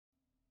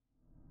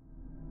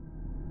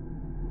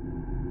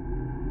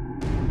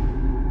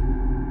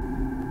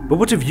But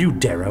what of you,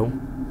 Darrow?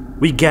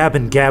 We gab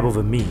and gab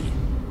over me.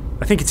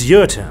 I think it's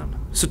your turn,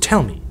 so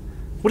tell me,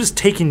 what has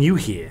taken you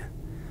here?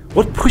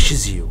 What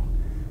pushes you?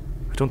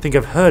 I don't think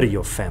I've heard of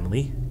your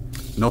family.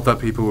 Not that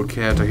people would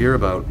care to hear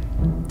about,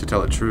 to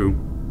tell it true.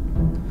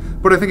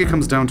 But I think it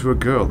comes down to a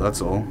girl,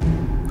 that's all.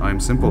 I am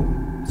simple,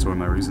 so are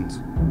my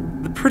reasons.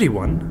 The pretty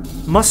one,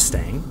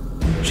 Mustang.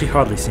 She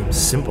hardly seems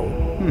simple.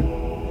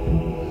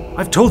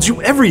 I've told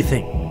you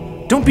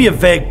everything! Don't be a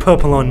vague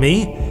purple on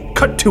me!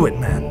 Cut to it,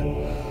 man!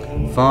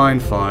 Fine,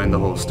 the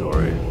whole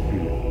story.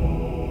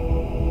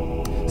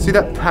 See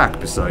that pack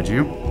beside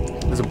you?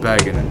 There's a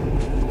bag in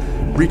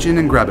it. Reach in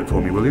and grab it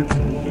for me, will you?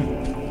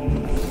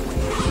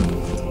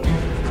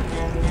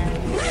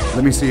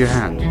 Let me see your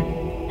hand.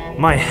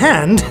 My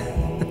hand?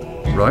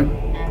 Right.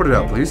 Put it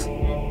out, please.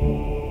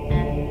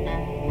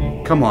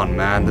 Come on,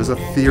 man. There's a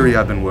theory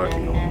I've been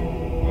working on.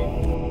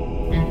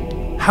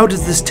 How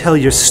does this tell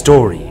your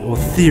story or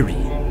theory?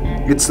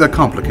 It's a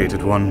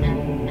complicated one.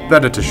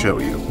 Better to show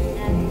you.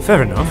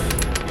 Fair enough.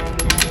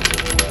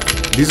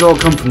 These all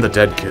come from the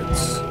dead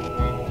kids.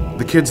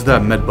 The kids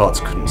that Medbots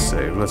couldn't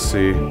save. Let's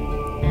see.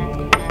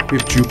 We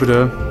have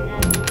Jupiter,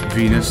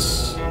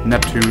 Venus,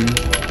 Neptune,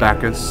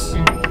 Bacchus,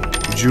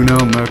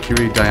 Juno,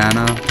 Mercury,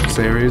 Diana,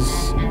 Ceres.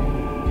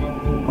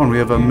 Oh, and we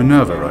have a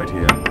Minerva right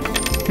here.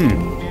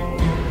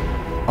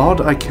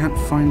 Odd I can't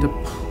find a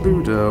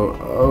Pluto.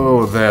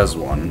 Oh, there's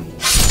one.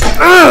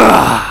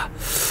 Ugh!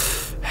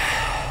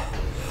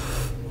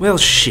 Well,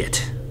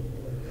 shit.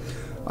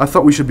 I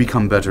thought we should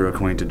become better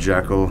acquainted,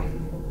 Jackal.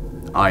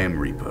 I am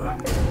Reaper.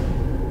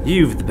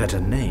 You've the better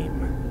name.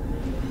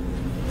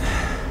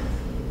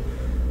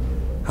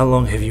 How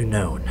long have you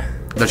known?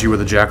 That you were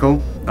the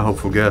Jackal? A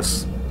hopeful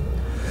guess.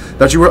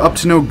 That you were up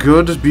to no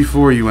good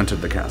before you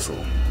entered the castle.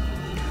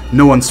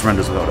 No one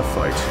surrenders without a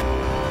fight.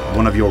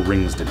 One of your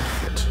rings didn't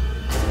fit.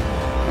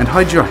 And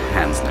hide your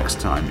hands next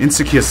time.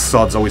 Insecure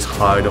sods always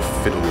hide or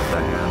fiddle with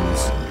their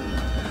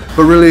hands.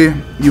 But really,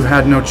 you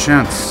had no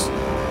chance.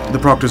 The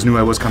proctors knew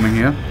I was coming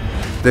here.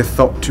 They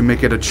thought to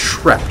make it a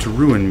trap to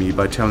ruin me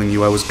by telling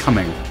you I was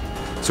coming.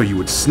 So you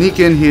would sneak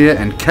in here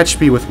and catch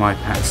me with my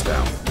pants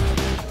down.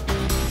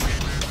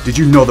 Did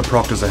you know the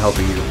proctors are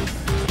helping you?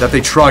 That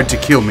they tried to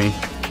kill me?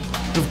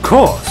 Of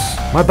course.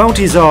 My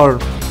bounties are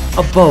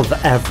above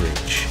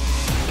average.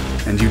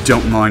 And you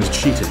don't mind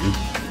cheating?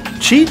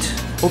 Cheat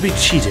or be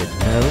cheated,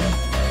 no?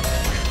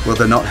 Well,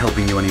 they're not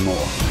helping you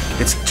anymore.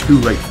 It's too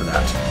late for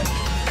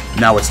that.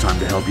 Now it's time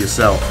to help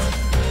yourself.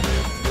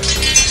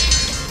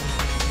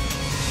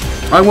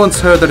 I once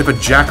heard that if a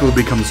jackal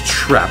becomes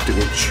trapped, it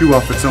will chew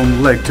off its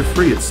own leg to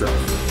free itself.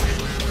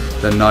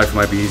 The knife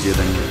might be easier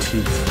than your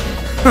teeth.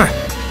 Huh.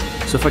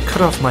 So if I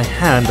cut off my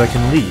hand, I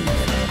can leave.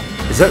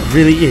 Is that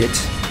really it?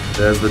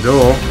 There's the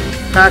door.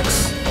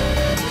 Pax,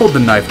 hold the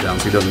knife down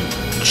so he doesn't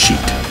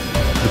cheat.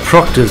 The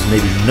proctors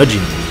may be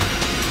nudging me,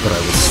 but I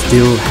will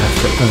still have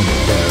to earn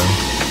it,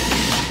 Darrow.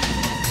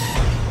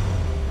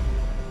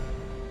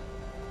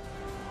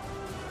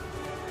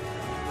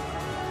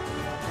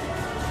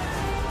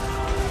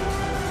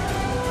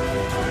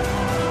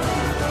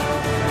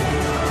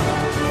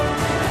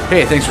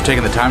 Hey, thanks for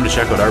taking the time to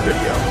check out our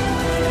video.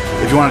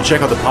 If you want to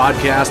check out the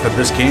podcast that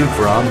this came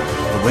from,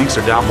 the links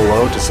are down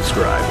below to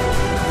subscribe.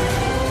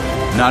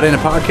 Not into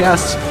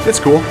podcasts? It's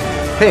cool.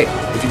 Hey,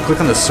 if you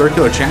click on the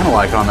circular channel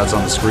icon that's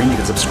on the screen, you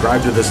can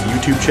subscribe to this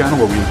YouTube channel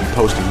where we will be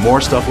posting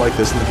more stuff like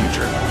this in the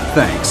future.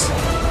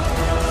 Thanks.